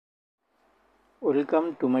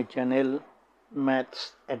Welcome to my channel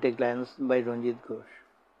Maths at a Glance by Ranjit Ghosh.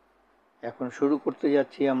 এখন শুরু করতে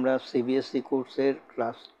যাচ্ছি আমরা সিবিএসই কোর্সের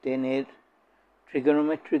ক্লাস 10 এর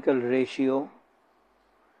ট্রিগোনোমেট্রিক্যাল রেশিও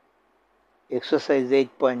এক্সারসাইজ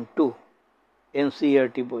 8.2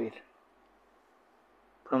 এনসিইআরটি বইয়ের।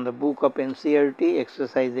 From the book of NCERT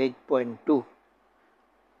exercise 8.2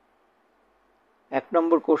 এক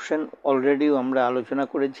নম্বর কোশ্চেন অলরেডি আমরা আলোচনা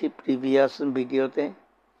করেছি প্রিভিয়াস ভিডিওতে।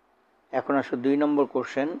 এখন আসো 2 নম্বর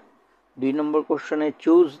কোশ্চেন। 2 নম্বর কোশ্চেনে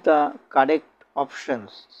choose the correct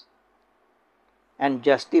options and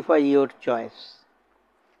justify your choice.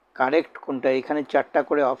 Correct কোনটা, এখানে 4টা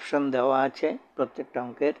করে অপশন দেওয়া আছে প্রত্যেকটা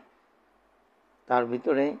অঙ্কের। তার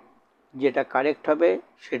ভিতরে যেটা কারেক্ট হবে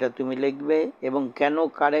সেটা তুমি লিখবে এবং কেন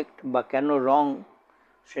কারেক্ট বা কেন রং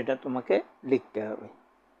সেটা তোমাকে লিখতে হবে,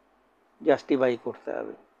 জাস্টিফাই করতে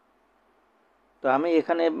হবে। তো আমি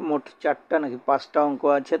এখানে মোট 4টা নাকি 5টা অঙ্ক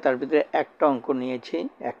আছে, তার ভিতরে একটা অঙ্ক নিয়েছি,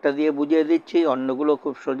 একটা দিয়ে বুঝিয়ে দিচ্ছি, অন্যগুলো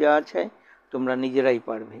খুব সোজা আছে, তোমরা নিজেরাই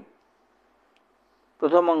পারবে।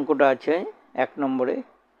 প্রথম অঙ্কটা আছে 1 নম্বরে,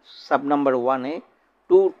 sub number 1-এ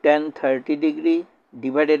 2 tan 30 degree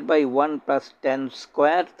divided by 1 plus tan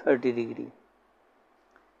square 30 degree.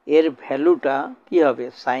 এর ভ্যালুটা কি হবে,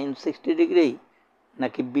 সাইন 60 ডিগ্রি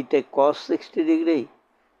নাকি বিতে কস 60 ডিগ্রি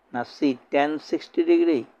না সি tan 60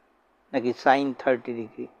 ডিগ্রি নাকি সাইন 30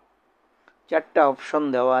 ডিগ্রি। 4টা অপশন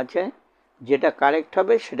দেওয়া আছে, যেটা কারেক্ট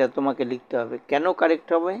হবে সেটা তোমাকে লিখতে হবে, কেন কারেক্ট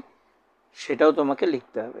হবে সেটাও তোমাকে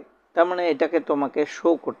লিখতে হবে। তার মানে এটাকে তোমাকে শো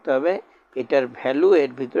করতে হবে এটার ভ্যালু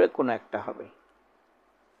এর ভিতরে কোনো একটা হবে।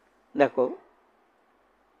 দেখো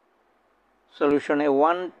সলিউশনে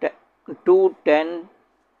 2 tan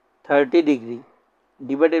 30 degree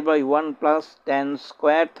divided by 1 plus tan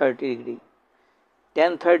square 30 degree.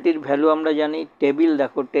 tan 30-র value আমরা জানি, টেবিল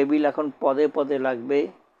দেখো, টেবিল এখন পদে পদে লাগবে,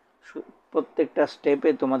 প্রত্যেকটা স্টেপে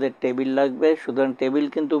তোমাদের টেবিল লাগবে, সুতরাং টেবিল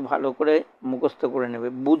কিন্তু ভালো করে মুখস্থ করে নেবে,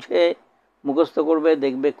 বুঝে মুখস্থ করবে,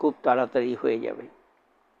 দেখবে খুব তাড়াতাড়ি হয়ে যাবে।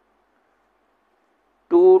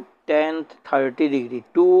 2 tan 30 ডিগ্রি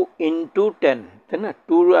 2 ইন্টু 10, তাই না,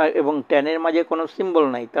 2 এবং 10-এর মাঝে কোনো সিম্বল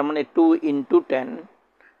নাই, তার মানে 2 ইন্টু 10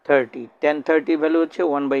 30, tan 30 ভ্যালু হচ্ছে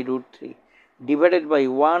 1/√3 divided by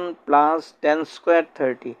 1 plus tan square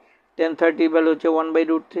 30, tan 30 value হচ্ছে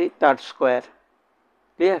 1/√3 তার স্কোয়ার।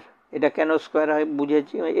 ক্লিয়ার? এটা কেন স্কোয়ার হয়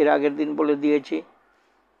বুঝেছি, এর আগের দিন বলে দিয়েছি।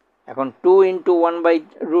 এখন 2 ইন্টু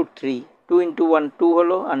 1/√3, 2 ইন্টু 1 2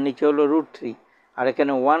 হলো, আর নিচে হলো √3, আর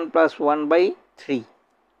এখানে 1 প্লাস 1/3,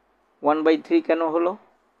 1/3 কেন হলো,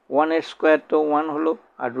 1-এর স্কোয়ার তো 1 হলো,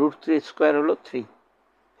 আর √3 স্কোয়ার হলো 3।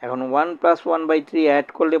 এখন 1 প্লাস 1/3 অ্যাড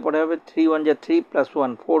করলে পরে হবে 3 1 যা 3 প্লাস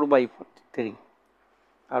 1 4/3,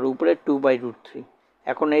 আর উপরে 2/√3।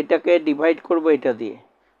 এখন এইটাকে ডিভাইড করবো এটা দিয়ে,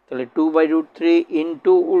 তাহলে 2/√3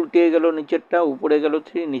 ইন্টু উল্টে গেল নিচেরটা, উপরে গেল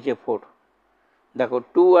 3, নিচে 4। দেখো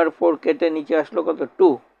 2 আর 4 কেটে নিচে আসলো কত,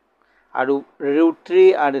 2, আর √3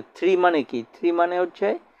 আর 3 মানে কি, 3 মানে হচ্ছে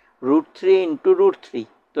 √3 ইন্টু √3,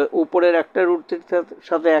 তো উপরের একটা √3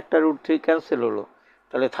 সাথে একটা √3 ক্যান্সেল হলো,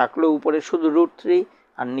 তাহলে থাকলো উপরে শুধু √3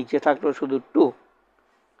 আর নিচে থাকলো শুধু 2,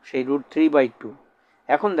 সেই √3/2।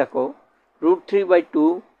 এখন দেখো √3/2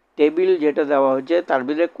 টেবিল যেটা দেওয়া হয়েছে তার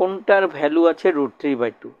ভিতরে কোনটার ভ্যালু আছে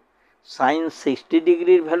 √3/2, সাইন 60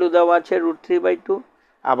 ডিগ্রির ভ্যালু দেওয়া আছে √3/2,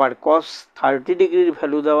 আবার কস 30 ডিগ্রির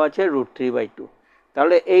ভ্যালু দেওয়া আছে √3/2।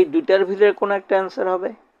 তাহলে এই দুটার ভিতরে কোন একটা অ্যান্সার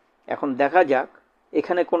হবে। এখন দেখা যাক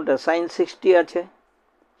এখানে কোনটা, সাইন 60 আছে,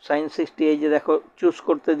 সাইন 60 এই যে দেখো চুজ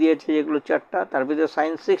করতে দিয়েছে যেগুলো 4টা, তার ভিতরে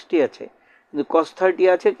সাইন 60 আছে, কিন্তু কস 30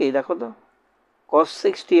 আছে কি, দেখো তো, কস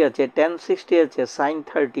 60 আছে, tan 60 আছে, সাইন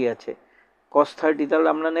 30 আছে, কস 30 তাহলে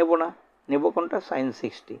আমরা নেব না, নেব কোনটা, sign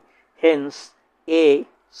 60। Haynes A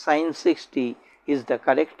sign 60 is the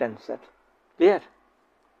correct answer. Clear?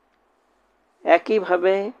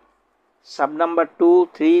 একইভাবে সাব নাম্বার 2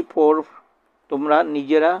 3 4 তোমরা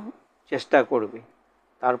নিজেরা চেষ্টা করবে,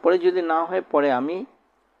 তারপরে যদি না হয় পরে আমি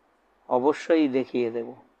অবশ্যই দেখিয়ে দেব।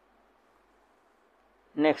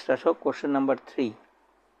 নেক্সট আসো question number 3।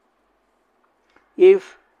 If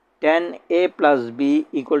tan a plus B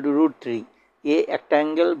equal to √3, এ একটা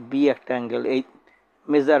অ্যাঙ্গেল বি একটা অ্যাঙ্গেল, এই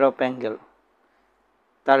মেজার অফ অ্যাঙ্গেল,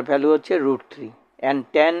 তার ভ্যালু হচ্ছে √3, অ্যান্ড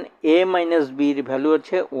tan a মাইনাস বির ভ্যালু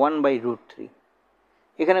হচ্ছে 1/√3।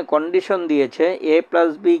 এখানে কন্ডিশন দিয়েছে a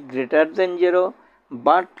plus B greater than 0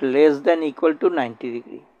 but less than equal to 90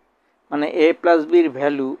 degree, মানে a প্লাস বির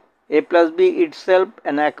value, a plus B itself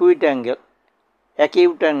an acute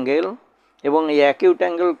angle, এবং এই অ্যাকিউট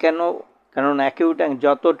অ্যাঙ্গেল কেন, কারণ অ্যাকিউট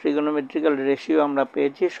যত ট্রিগোনোমেট্রিক্যাল রেশিও আমরা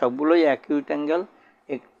পেয়েছি সবগুলোই অ্যাকিউট অ্যাঙ্গেল,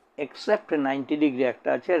 এক্সেপ্ট 90 ডিগ্রি একটা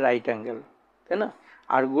আছে রাইট অ্যাঙ্গেল, তাই না,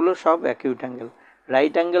 আরগুলো সব অ্যাকিউট অ্যাঙ্গেল।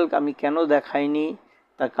 রাইট অ্যাঙ্গেল আমি কেন দেখাইনি,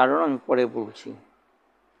 তার কারণ আমি পরে বলছি,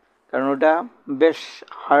 কারণ ওটা বেশ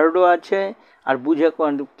হার্ডও আছে, আর বুঝে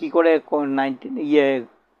কী করে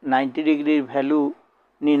 90 ডিগ্রির ভ্যালু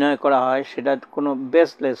নির্ণয় করা হয় সেটা কোনো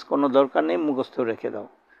বেসলেস, কোনো দরকার নেই, মুখস্থ রেখে দাও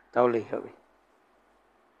তাহলেই হবে।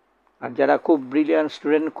 আর যারা খুব ব্রিলিয়ান্ট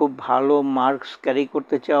স্টুডেন্ট, খুব ভালো মার্কস ক্যারি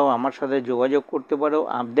করতে চাও, আমার সাথে যোগাযোগ করতে পারো।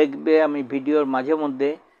 দেখবে আমি ভিডিওর মাঝে মধ্যে,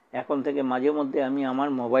 এখন থেকে মাঝে মধ্যে আমি আমার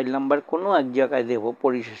মোবাইল নাম্বার কোনো এক জায়গায় দেবো,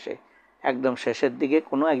 পরিশেষে একদম শেষের দিকে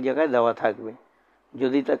কোনো এক জায়গায় দেওয়া থাকবে।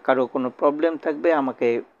 যদি কারো কোনো প্রবলেম থাকবে আমাকে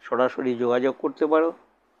সরাসরি যোগাযোগ করতে পারো।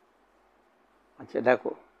 আচ্ছা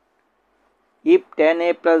দেখো, if tan a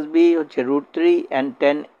plus B হচ্ছে √3 অ্যান্ড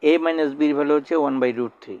tan a মাইনাস বির ভ্যালু হচ্ছে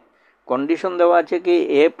 1/√3, কন্ডিশন দেওয়া আছে কি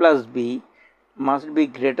a plus B must be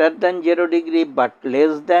greater than 0 degree but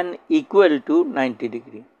less than equal to 90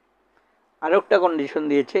 degree. আর একটা কন্ডিশন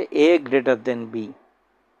দিয়েছে a greater than B,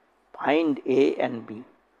 find a and B.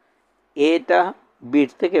 এটা বির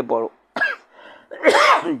থেকে বড়।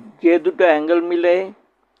 যে দুটো অ্যাঙ্গেল মিলে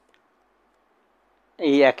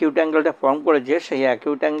এই অ্যাকিউট অ্যাঙ্গেলটা ফর্ম করেছে, সেই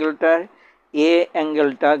অ্যাকিউট অ্যাঙ্গেলটার এ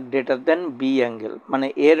অ্যাঙ্গেলটা গ্রেটার দ্যান বি অ্যাঙ্গেল, মানে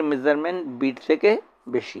এর মেজারমেন্ট বির থেকে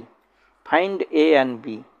বেশি। ফাইন্ড এ অ্যান্ড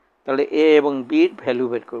বি, তাহলে এ এবং বির ভ্যালু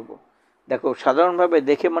বের করব। দেখো সাধারণভাবে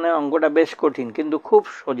দেখে মানে অঙ্কটা বেশ কঠিন, কিন্তু খুব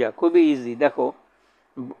সোজা, খুবই ইজি। দেখো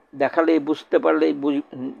দেখালেই বুঝতে পারলেই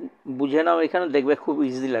বুঝে নাও, এখানে দেখবে খুব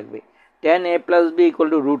ইজি লাগবে। tan a plus B equal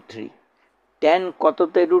to √3, tan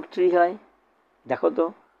কততে √3 হয় দেখো তো।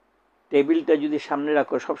 টেবিলটা যদি সামনে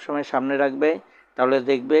রাখো, সবসময় সামনে রাখবে, তাহলে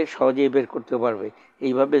দেখবে সহজেই বের করতে পারবে।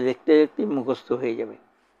 এইভাবে দেখতে দেখতে মুখস্থ হয়ে যাবে।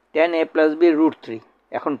 tan a প্লাস বি √3,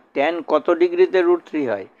 এখন tan কত ডিগ্রিতে √3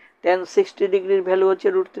 হয়? tan 60 ডিগ্রির ভ্যালু হচ্ছে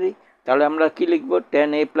 √3, তাহলে আমরা কি লিখব? tan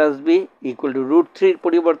a plus B equal to √3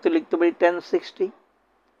 পরিবর্তে লিখতে পারি tan 60,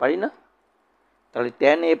 পারি না? তাহলে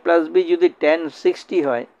tan a প্লাস বি যদি tan 60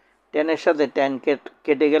 হয়, tan এর সাথে tan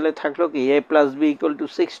কেটে গেলে থাকলো কি a plus B equal to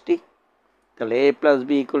 60, তাহলে a plus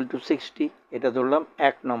B equal to 60, এটা ধরলাম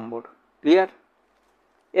 1 নম্বর। ক্লিয়ার?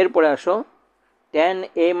 এরপরে আসো, tan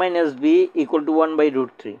a minus B equal to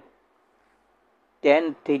 1/√3। tan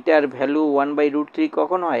থিটার ভ্যালু 1/√3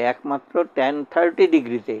 কখন হয়? একমাত্র tan 30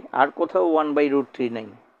 ডিগ্রিতে, আর কোথাও 1/√3 নেই,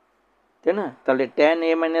 তাই না? তাহলে tan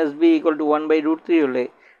a minus B equal to 1/√3 হলে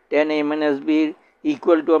tan a minus B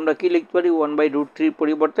equal to আমরা কি লিখতে পারি? 1/√3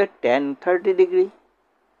 পরিবর্তে tan 30 ডিগ্রি।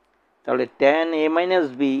 তাহলে tan a minus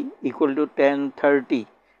B equal to tan 30,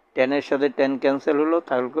 tan এর সাথে tan ক্যান্সেল হলো,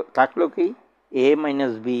 থাকলো কি a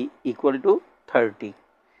minus B equal to 30,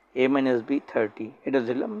 a minus B 30, এটা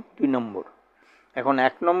দিলাম 2 নম্বর। এখন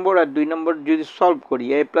 1 নম্বর আর 2 নম্বর যদি সলভ করি,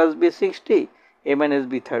 a plus B 60, a minus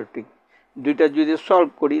B 30, দুইটা যদি সলভ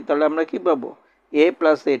করি তাহলে আমরা কি পাবো? a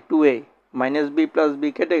plus a 2a minus B plus B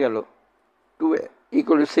কেটে গেল, 2a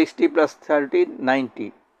equal to 60 plus 30 90,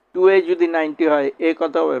 2a যদি 90 হয় a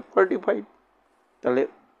কত হবে? 45। তাহলে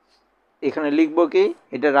এখানে লিখবো কি,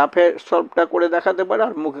 এটা রাফে সলভটা করে দেখাতে পারে,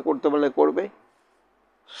 আর মুখে করতে পারলে করবে।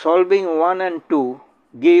 Solving 1 and 2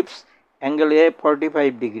 gives angle a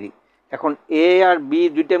 45 degree. এখন a আর b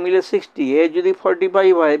দুইটা মিলে 60, a যদি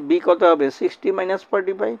 45 হয় b কত হবে? 60 মাইনাস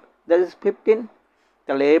 45, দ্যাট ইজ 15।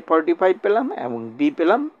 তাহলে a 45 পেলাম এবং b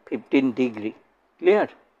পেলাম 15 ডিগ্রি। ক্লিয়ার?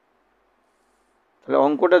 তাহলে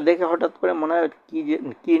অঙ্কটা দেখে হঠাৎ করে মনে হয়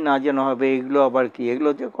কি না যেন হবে, এগুলো আবার কি? এগুলো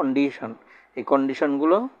হচ্ছে কন্ডিশন। এই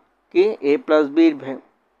কন্ডিশনগুলো কি? a প্লাস বির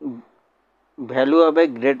ভ্যালু হবে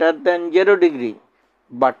greater than 0 degree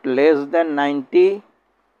but less than 90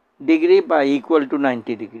 degree বা ইকুয়াল টু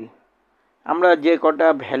 90 ডিগ্রি। আমরা যে কটা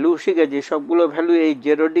ভ্যালু শিখেছি সবগুলো ভ্যালু এই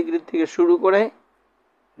 0 ডিগ্রি থেকে শুরু করে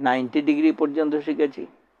 90 ডিগ্রি পর্যন্ত শিখেছি,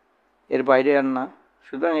 এর বাইরে আর না।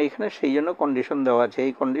 সুতরাং এখানে সেই জন্য কন্ডিশন দেওয়া আছে,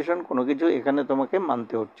 এই কন্ডিশন কোনো কিছু এখানে তোমাকে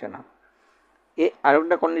মানতে হচ্ছে না। আর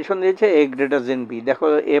একটা কন্ডিশন দিয়েছে a গ্রেটার দেন বি। দেখো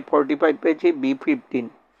a 45 পেয়েছি, b 15,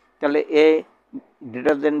 তাহলে a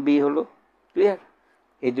গ্রেটার দেন বি হলো। ক্লিয়ার?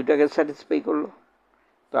 এই দুটাকে স্যাটিসফাই করলো।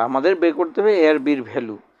 তো আমাদের বের করতে হবে a আর বির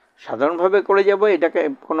ভ্যালু। সাধারণভাবে করে যাব, এটাকে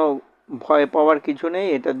কোনো ভয় পাওয়ার কিছু নেই,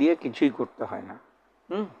 এটা দিয়ে কিছুই করতে হয় না।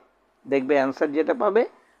 দেখবে অ্যান্সার যেটা পাবে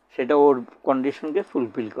সেটা ওর কন্ডিশনকে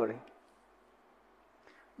ফুলফিল করে।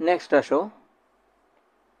 নেক্সট আসো,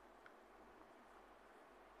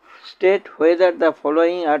 state whether the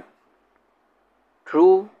following are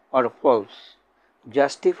true or false,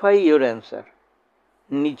 justify your answer।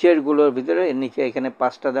 নিচেরগুলোর ভিতরে, নিচে এখানে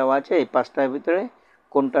 5টা দেওয়া আছে, এই 5টার ভিতরে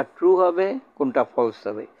কোনটা ট্রু হবে, কোনটা ফলস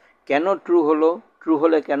হবে, কেন ট্রু হলো, ট্রু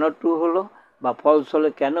হলে কেন ট্রু হলো, বা ফলস হলে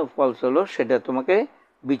কেন ফলস হলো, সেটা তোমাকে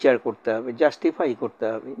বিচার করতে হবে, জাস্টিফাই করতে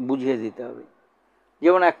হবে, বুঝিয়ে দিতে হবে।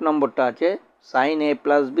 যেমন 1 নম্বরটা আছে sign a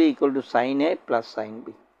plus B equal to sign a plus sign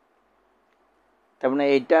B. তার মানে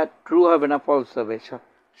এইটা ট্রু হবে না ফলস হবে?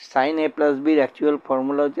 সাইন এ প্লাস বির অ্যাকচুয়াল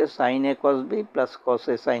ফর্মুলা হচ্ছে সাইন এ কস বি প্লাস কস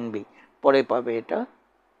এ সাইন বি, পরে পাবে এটা।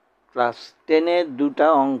 ক্লাস 10-এ দুটা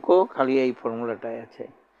অঙ্ক খালি এই ফর্মুলাটাই আছে,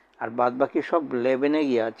 আর বাদ বাকি সব 11-এ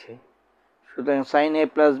গিয়ে আছে। সুতরাং sign A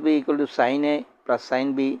plus B equal to sign A plus sign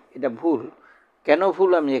B, এটা ভুল। কেন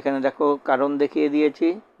ভুল আমি এখানে দেখো কারণ দেখিয়ে দিয়েছি,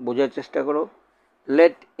 বোঝার চেষ্টা করো।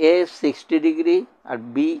 Let a 60 degree R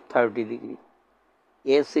B 30 degree.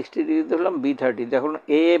 A 60 degree ধরলাম, বি 30। দেখুন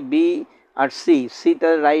এ বি আর সিটা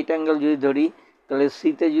রাইট অ্যাঙ্গেল যদি ধরি, তাহলে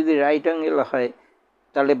সিতে যদি রাইট অ্যাঙ্গেল হয়,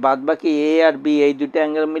 তাহলে বাদ বাকি এ আর বি এই দুটো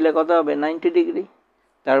অ্যাঙ্গেল মিলে কত হবে? 90 ডিগ্রি।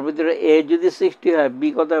 তার ভিতরে এ যদি 60 হয়, বি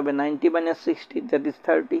কত হবে? 90 মাইনাস 60, দ্যাট ইজ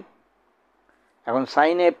 30। এখন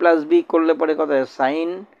সাইন এ প্লাস বি করলে পরে কত হয়? সাইন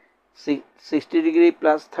 60 ডিগ্রি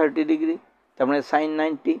প্লাস 30 ডিগ্রি, তার মানে সাইন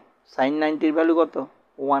 90। সাইন 90-র ভ্যালু কত?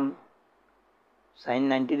 1। সাইন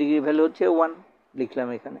 90 ডিগ্রির ভ্যালু হচ্ছে 1, লিখলাম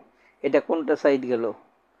এখানে। এটা কোনটা সাইড গেল?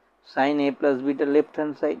 সাইন এ plus beta left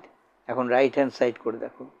hand side. এখন রাইট হ্যান্ড সাইড করে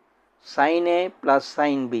দেখো, সাইন এ প্লাস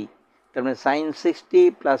সাইন বি, তার মানে sign 60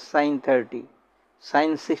 plus sign 30।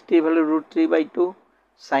 Sign 60-র value √3/2,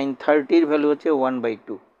 sign 30-র value হচ্ছে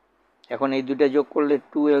 1/2। এখন এই দুটা যোগ করলে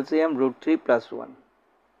 2 LCM √3 প্লাস 1।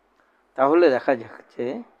 তাহলে দেখা যাচ্ছে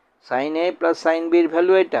সাইন এ প্লাস সাইন বির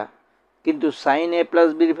ভ্যালু এটা, কিন্তু সাইন এ প্লাস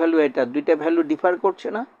বির ভ্যালু এটা, দুইটা ভ্যালু ডিফার করছে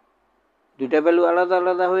না, দুইটা ভ্যালু আলাদা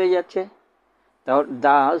আলাদা হয়ে যাচ্ছে। তাহলে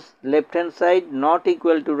Das left hand side not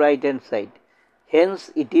equal to right hand side, Haynes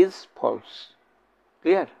it is false.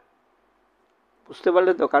 Clear? বুঝতে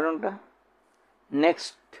পারলে তো কারণটা?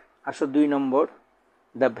 নেক্সট আসো 2 নম্বর।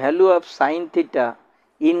 The value of sine theta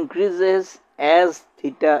increases as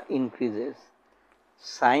theta increases.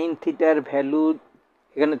 Sign থিটার ভ্যালু,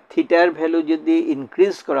 এখানে থিটার ভ্যালু যদি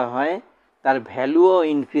ইনক্রিজ করা হয়, তার ভ্যালুও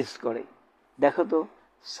ইনক্রিজ করে। দেখো তো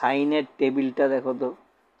সাইনের টেবিলটা দেখো তো,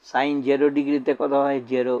 সাইন 0 ডিগ্রিতে কত হয়?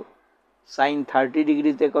 0। সাইন 30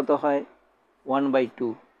 ডিগ্রিতে কত হয়? 1/2।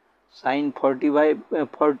 সাইন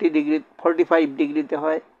 45 ডিগ্রিতে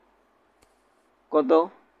হয় কত?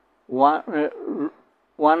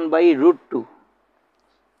 1/√2,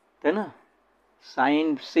 তাই না? সাইন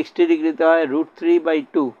 60 ডিগ্রিতে হয়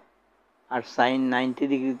 √3/2, আর সাইন 90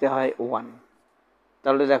 ডিগ্রিতে হয় 1।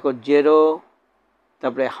 তাহলে দেখো 0,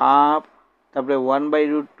 তারপরে হাফ, তারপরে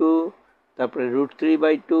 1/√2, তারপরে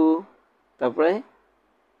 √3/2, তারপরে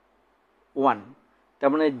 1। তার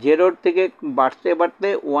মানে 0-র থেকে বাড়তে বাড়তে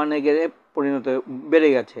 1-এ গেলে বেড়ে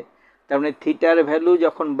গেছে। তার মানে থিটার ভ্যালু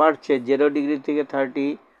যখন বাড়ছে 0 ডিগ্রি থেকে 30,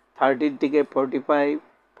 30 থেকে 45,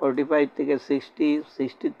 45 থেকে 60,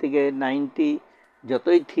 60 থেকে 90,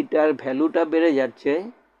 যতই থিটার ভ্যালুটা বেড়ে যাচ্ছে,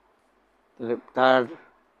 তার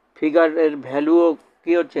ফিগারের ভ্যালুও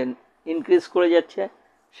কী হচ্ছে? ইনক্রিজ করে যাচ্ছে।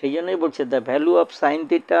 সেই জন্যই বলছে the value of sine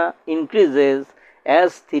theta increases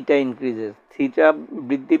as theta increases. Theta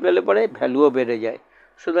বৃদ্ধি পেলে পরে ভ্যালুও বেড়ে যায়।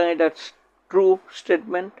 সুতরাং এটা ট্রু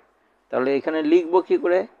স্টেটমেন্ট। তাহলে এখানে লিখব কী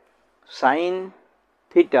করে? Sine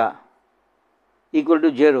theta equal to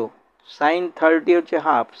 0, sign 30 হচ্ছে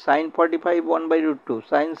half, sign 45 1/√2,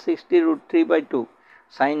 sign 60 √3/2,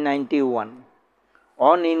 sign 90 1।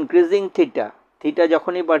 On increasing theta, theta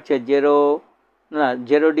যখনই বাড়ছে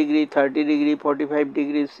 0 degree, 30 degree, 45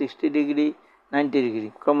 degree, 60 degree, 90 degree,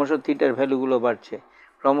 ক্রমশ থিটার ভ্যালুগুলো বাড়ছে,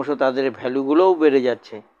 ক্রমশ তাদের ভ্যালুগুলোও বেড়ে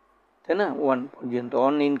যাচ্ছে, তাই না? 1 পর্যন্ত।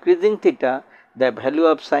 On increasing theta the value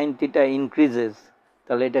of sine theta increases.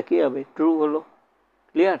 তাহলে এটা কী হবে? ট্রু হলো।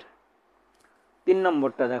 ক্লিয়ার? 3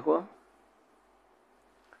 নম্বরটা দেখো,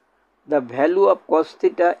 the value of cos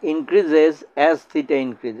theta increases as theta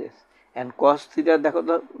increases. And cos theta দেখো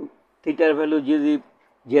তো, থিটার ভ্যালু যদি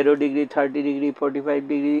 0 degree, 30 degree, 45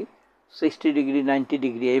 degree, 60 degree, 90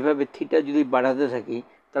 degree, এইভাবে থিটা যদি বাড়াতে থাকি,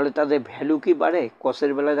 তাহলে তাদের ভ্যালু কি বাড়ে?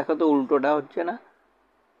 কসের বেলায় দেখো তো উল্টোটা হচ্ছে না?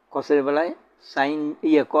 কসের বেলায়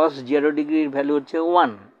কস 0 ডিগ্রির ভ্যালু হচ্ছে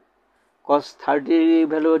 1, কস 30 ডিগ্রির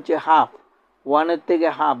ভ্যালু হচ্ছে হাফ। 1-এর থেকে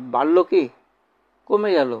হাফ বাড়লো কি?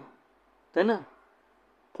 কমে গেল, তাই না?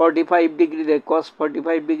 45 ডিগ্রিতে কস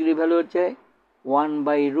 45 ডিগ্রি ভ্যালু হচ্ছে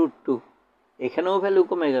 1/√2, এখানেও ভ্যালু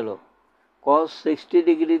কমে গেল। কস 60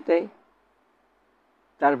 ডিগ্রিতে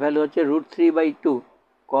তার ভ্যালু হচ্ছে √3/2,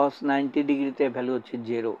 কস 90 ডিগ্রিতে ভ্যালু হচ্ছে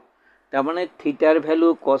 0। তার মানে থিটার ভ্যালু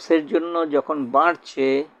কসের জন্য যখন বাড়ছে,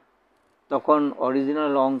 তখন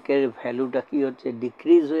অরিজিনাল অঙ্কের ভ্যালুটা কি হচ্ছে?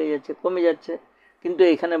 ডিক্রিজ হয়ে যাচ্ছে, কমে যাচ্ছে। কিন্তু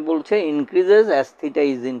এখানে বলছে increases as theta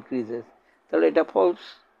is increases, তাহলে এটা ফলস।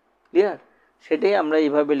 ক্লিয়ার? সেটাই আমরা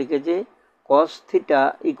এইভাবে লিখেছি, cos theta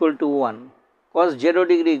equal to 1, cos 0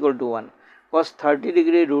 degree equal to 1, cos 30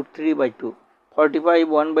 degree √3/2, 45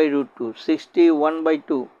 1/√2, 60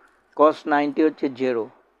 1/2, কস 90 হচ্ছে 0,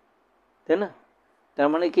 তাই না? তার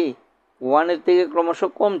মানে কি 1-এর থেকে ক্রমশ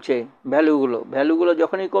কমছে ভ্যালুগুলো, ভ্যালুগুলো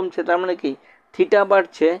যখনই কমছে তার মানে কি থিটা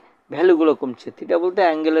বাড়ছে, ভ্যালুগুলো কমছে। থিটা বলতে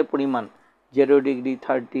অ্যাঙ্গেলের পরিমাণ, 0 ডিগ্রি,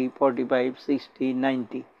 30, 45, 60,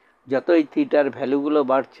 90। যতই থিটার ভ্যালুগুলো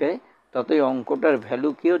বাড়ছে ততই অঙ্কটার ভ্যালু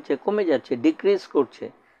কী হচ্ছে, কমে যাচ্ছে, ডিক্রিজ করছে।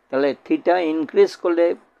 তাহলে থিটা ইনক্রিজ করলে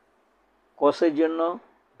কসের জন্য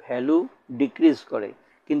ভ্যালু ডিক্রিজ করে,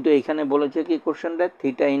 কিন্তু এখানে বলেছে কি কোশ্চেনটা,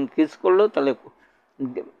 থিটা ইনক্রিজ করলো তাহলে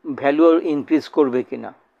ভ্যালু ইনক্রিজ করবে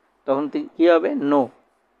কিনা, তখন কি হবে, no.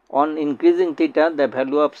 On increasing theta the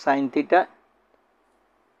value of sine theta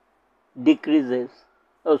decreases,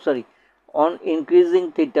 oh sorry, on increasing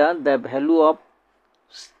theta the value of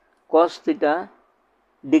cos theta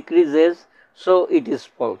decreases, so it is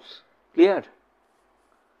false. Clear?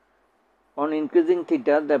 On increasing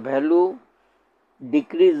theta the value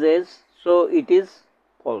decreases, so it is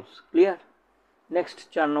false. Clear? Next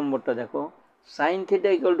 4 নম্বরটা দেখো, sin theta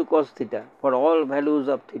equal to cos theta for all values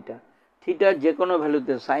of theta. Theta যে কোনো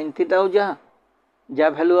ভ্যালুতে sign থিটাও যা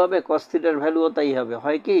value হবে কস থিটার ভ্যালুও তাই হবে।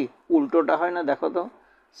 হয় কি, উল্টোটা হয় না? দেখো তো,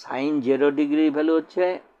 সাইন 0 ডিগ্রির ভ্যালু হচ্ছে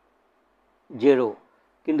 0,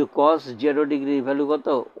 কিন্তু কস 0 ডিগ্রির ভ্যালু কত,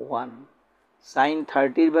 1। সাইন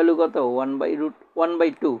 30-র ভ্যালু কত,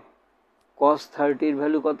 1/2। কস 30-র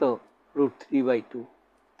ভ্যালু কত, √3/2।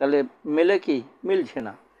 তাহলে মেলে কি, মিলছে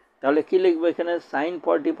না। তাহলে কি লিখবো এখানে, sign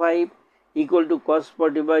 45 equal to cos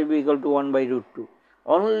 45 equal to 1/√2।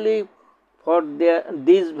 Only for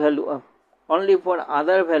this value, only for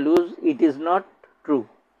other values it is not true.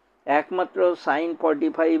 একমাত্র সাইন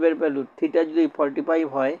 45 এর ভ্যালু, থিটা যদি 45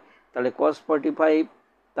 হয় তাহলে cos 45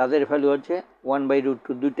 তাদের ভ্যালু হচ্ছে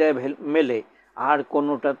 1/√2, দুইটায় মেলে, আর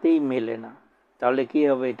কোনোটাতেই মেলে না। তাহলে কি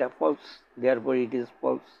হবে, এটা false, therefore it is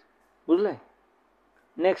false। বুঝলে?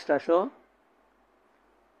 নেক্সট আসো,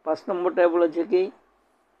 5 নম্বরটা বলেছে কি,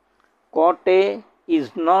 cot A is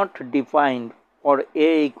not defined for A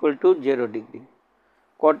equal to 0 degree.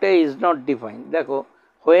 Cot A is not defined. দেখো,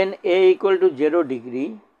 when A equal to 0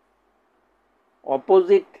 degree,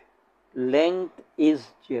 opposite length is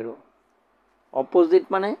 0. Opposite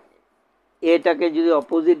মানে এটাকে যদি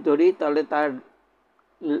অপোজিট ধরি তাহলে তার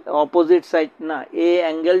অপোজিট সাইড না, এ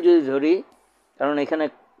অ্যাঙ্গেল যদি ধরি, কারণ এখানে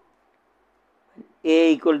এ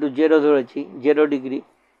ইকুয়াল টু 0 ধরেছি, 0 ডিগ্রি।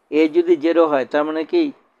 এ যদি 0 হয় তার মানে কি,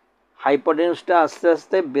 হাইপোটেনিউসটা আস্তে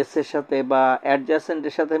আস্তে বেসের সাথে বা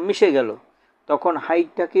অ্যাডজাসেন্টের সাথে মিশে গেল, তখন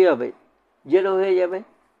হাইটটা কী হবে, 0 হয়ে যাবে।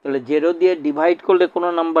 তাহলে 0 দিয়ে ডিভাইড করলে কোনো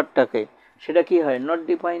নাম্বারটাকে, সেটা কি হয়, নট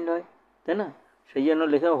ডিফাইন্ড হয়, তাই না? সেই জন্য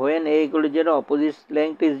লেখা, when A equal to 0 opposite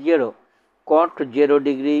length is 0, cot 0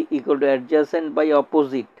 degree equal to adjacent by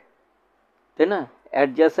opposite, তাই না?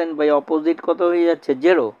 অ্যাডজাসেন্ট বাই অপোজিট কত হয়ে যাচ্ছে,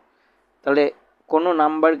 0। তাহলে কোনো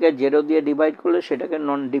নাম্বারকে 0 দিয়ে ডিভাইড করলে সেটাকে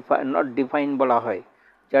নট ডিফাইন বলা হয়,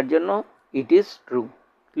 যার জন্য ইট ইজ ট্রু।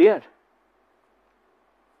 ক্লিয়ার?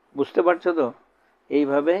 বুঝতে পারছো তো?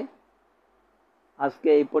 এইভাবে আজকে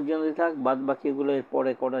এই পর্যন্তই থাক, বাদ বাকিগুলো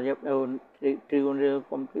এরপরে করা যাবে। ট্রিগোনোমেট্রিক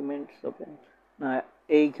কমপ্লিমেন্টস ওপেন না,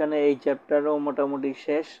 এইখানে এই চ্যাপ্টারও মোটামুটি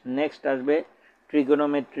শেষ। নেক্সট আসবে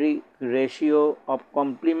trigonometric ratio of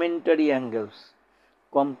complimentary angles.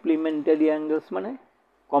 Complimentary angles মানে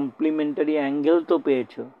কমপ্লিমেন্টারি অ্যাঙ্গেল তো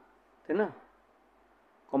পেয়েছো, তাই না?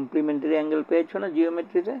 কমপ্লিমেন্টারি অ্যাঙ্গেল পেয়েছো না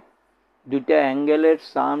জিওমেট্রিতে? দুইটা অ্যাঙ্গেলের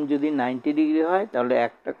সাম যদি 90 ডিগ্রি হয় তাহলে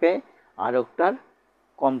একটাকে আরেকটার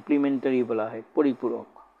কমপ্লিমেন্টারি বলা হয়, পরিপূরক।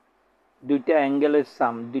 দুইটা অ্যাঙ্গেলের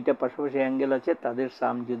সাম, দুইটা পাশাপাশি অ্যাঙ্গেল আছে, তাদের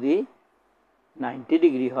সাম যদি 90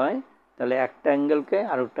 ডিগ্রি হয় তাহলে একটা অ্যাঙ্গেলকে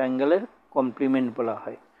আরেকটা অ্যাঙ্গেলের কমপ্লিমেন্ট বলা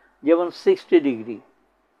হয়। যেমন 60 ডিগ্রি,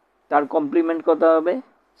 তার কমপ্লিমেন্ট কত হবে,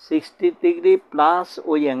 60 ডিগ্রি প্লাস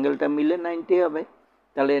ওই অ্যাঙ্গেলটা মিলে 90 হবে।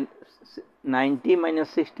 তাহলে 90 মাইনাস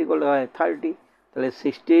 60 করলে হয় 30, তাহলে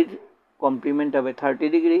 60-র কমপ্লিমেন্ট হবে 30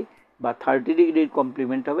 ডিগ্রি, বা 30 ডিগ্রির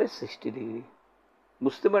কমপ্লিমেন্ট হবে 60 ডিগ্রি।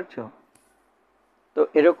 বুঝতে পারছো? তো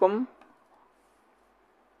এরকম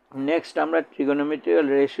নেক্সট আমরা trigonometrical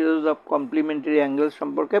ratios of complimentary angle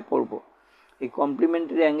সম্পর্কে পড়ব। এই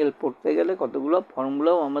কমপ্লিমেন্টারি অ্যাঙ্গেল পড়তে গেলে কতগুলো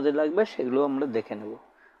ফর্মুলাও আমাদের লাগবে, সেগুলো আমরা দেখে নেব।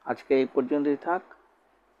 আজকে এই পর্যন্তই থাক।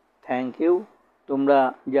 Thank you. তোমরা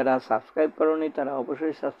যারা সাবস্ক্রাইব করোনি তারা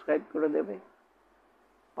অবশ্যই সাবস্ক্রাইব করে দেবে,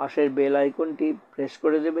 পাশের বেল আইকনটি প্রেস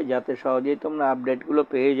করে দেবে যাতে সহজেই তোমরা আপডেটগুলো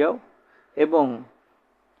পেয়ে যাও, এবং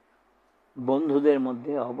বন্ধুদের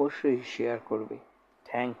মধ্যে অবশ্যই শেয়ার করবে।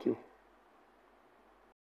 Thank you.